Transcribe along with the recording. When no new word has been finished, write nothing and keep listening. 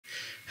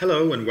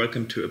Hello and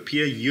welcome to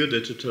APEER, your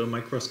digital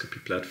microscopy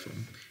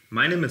platform.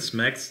 My name is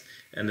Max,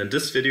 and in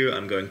this video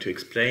I'm going to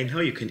explain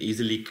how you can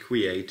easily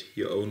create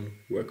your own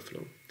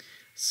workflow.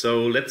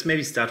 So let's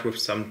maybe start with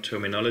some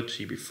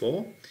terminology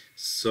before.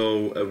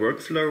 So a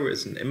workflow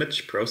is an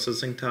image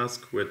processing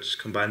task which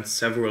combines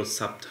several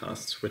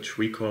subtasks which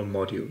we call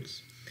modules.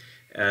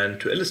 And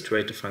to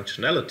illustrate the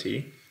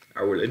functionality,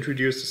 I will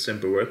introduce a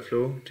simple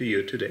workflow to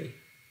you today.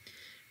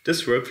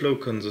 This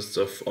workflow consists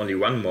of only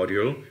one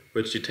module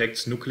which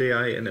detects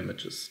nuclei in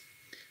images.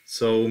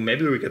 So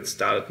maybe we get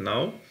started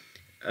now.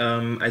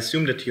 I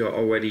assume that you're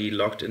already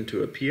logged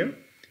into APEER,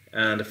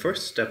 and the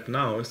first step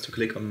now is to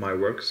click on my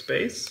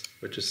workspace,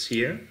 which is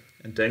here,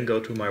 and then go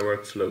to my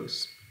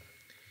workflows.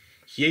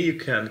 Here you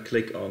can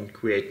click on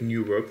create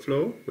new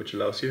workflow, which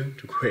allows you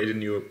to create a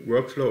new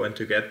workflow and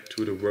to get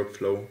to the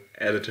workflow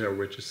editor,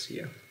 which is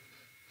here.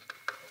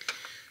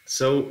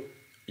 So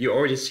you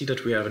already see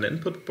that we have an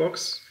input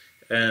box,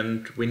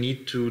 and we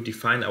need to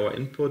define our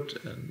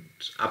input and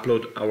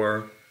upload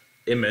our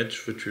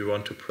image which we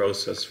want to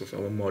process with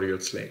our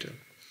modules later.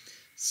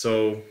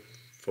 So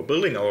for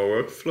building our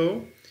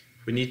workflow,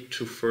 we need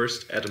to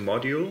first add a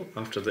module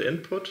after the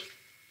input.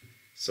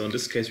 So in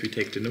this case we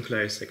take the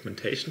Nuclei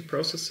Segmentation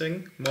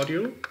Processing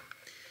module,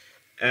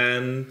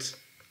 and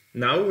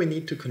now we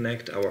need to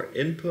connect our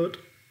input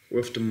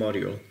with the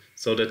module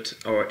so that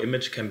our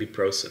image can be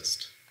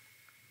processed.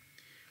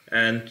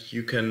 And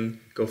you can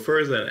go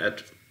further and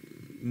add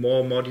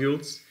more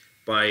modules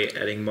by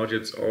adding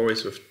modules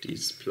always with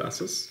these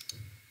pluses.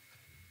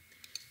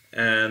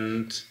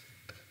 And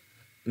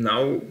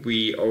now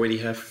we already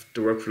have the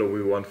workflow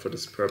we want for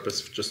this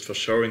purpose, just for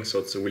showing, so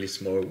it's a really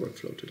small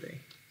workflow today.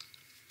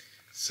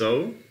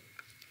 So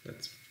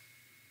let's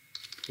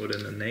put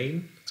in a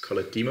name, let's call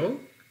it demo,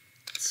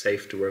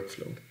 save the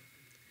workflow.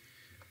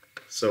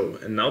 So,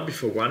 and now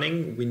before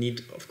running, we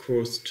need of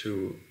course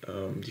to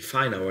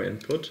define our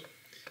input.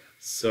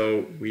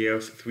 So we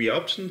have three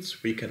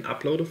options. We can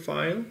upload a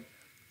file,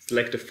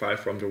 select a file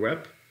from the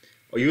web,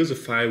 or use a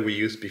file we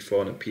used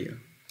before in APEER.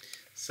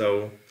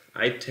 So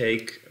I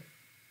take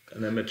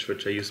an image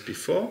which I used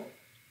before.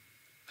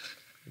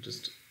 I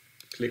just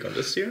click on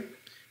this here,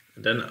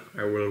 and then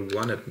I will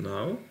run it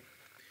now.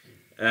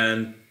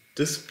 And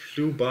this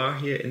blue bar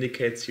here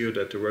indicates you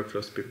that the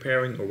workflow is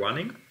preparing or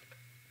running.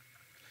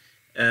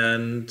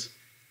 And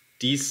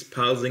these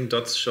pulsing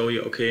dots show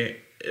you, okay,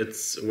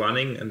 it's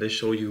running, and they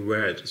show you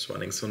where it is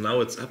running. So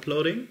now it's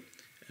uploading,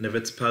 and if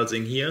it's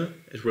pulsing here,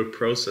 it will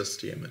process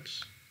the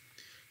image.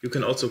 You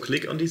can also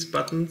click on these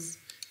buttons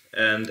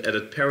and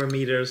edit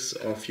parameters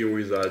of your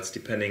results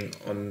depending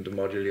on the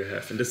module you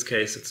have. In this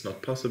case it's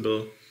not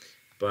possible,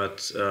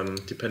 but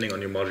depending on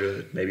your module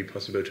it may be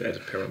possible to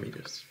edit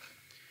parameters.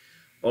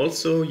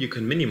 Also you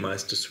can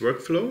minimize this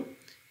workflow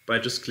by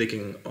just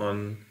clicking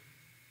on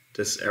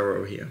this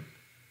arrow here.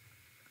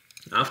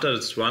 After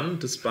it's run,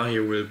 this bar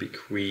here will be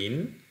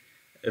green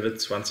if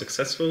it's run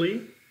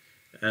successfully,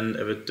 and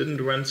if it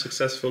didn't run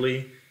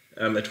successfully,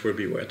 it will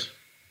be red.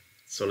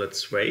 So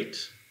let's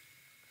wait.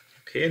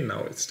 Okay,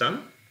 now it's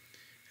done,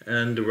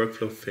 and the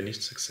workflow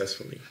finished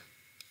successfully.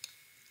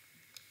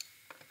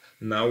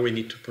 Now we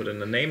need to put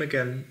in a name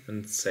again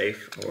and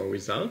save our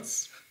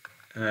results,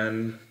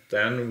 and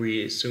then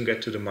we soon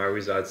get to the My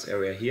Results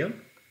area here.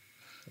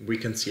 We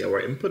can see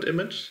our input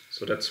image,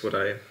 so that's what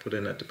I put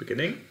in at the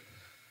beginning.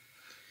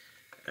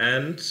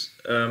 And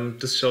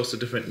this shows the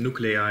different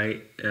nuclei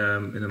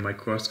in a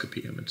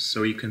microscopy image.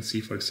 So you can see,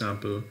 for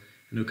example,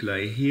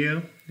 nuclei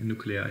here, and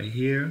nuclei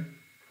here,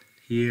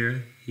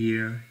 here,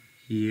 here,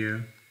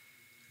 here,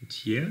 and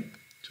here.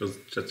 So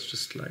that's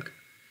just like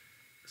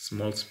a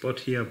small spot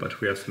here, but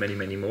we have many,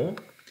 many more.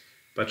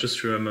 But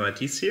just remember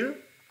these here.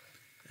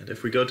 And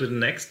if we go to the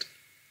next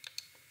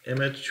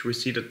image, we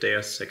see that they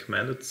are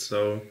segmented.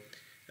 So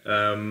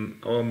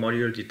our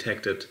module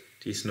detected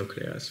these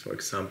nuclei, for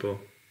example,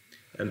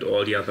 and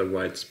all the other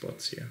white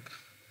spots here.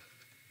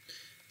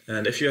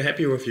 And if you're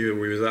happy with your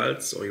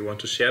results or you want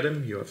to share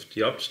them, you have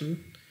the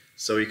option.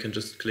 So you can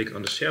just click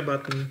on the share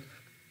button,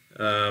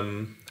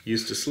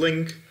 use this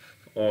link,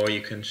 or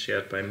you can share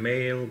it by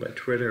mail, by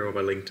Twitter, or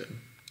by LinkedIn.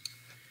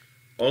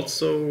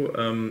 Also,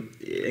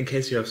 in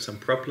case you have some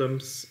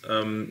problems,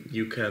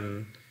 you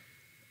can,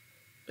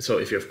 so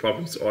if you have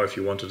problems or if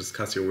you want to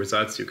discuss your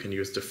results, you can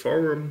use the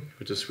forum,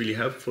 which is really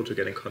helpful to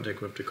get in contact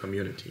with the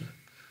community.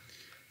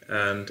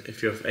 And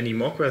if you have any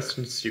more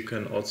questions, you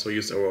can also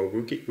use our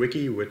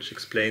wiki, which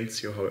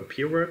explains you how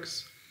APEER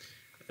works.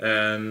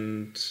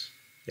 And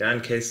yeah, in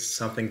case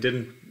something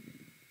didn't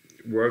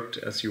work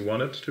as you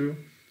wanted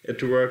it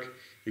to work,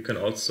 you can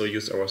also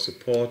use our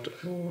support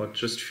or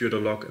just view the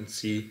log and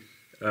see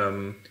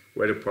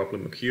where the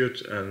problem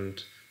occurred,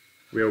 and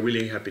we are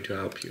really happy to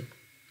help you.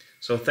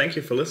 So thank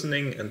you for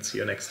listening, and see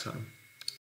you next time.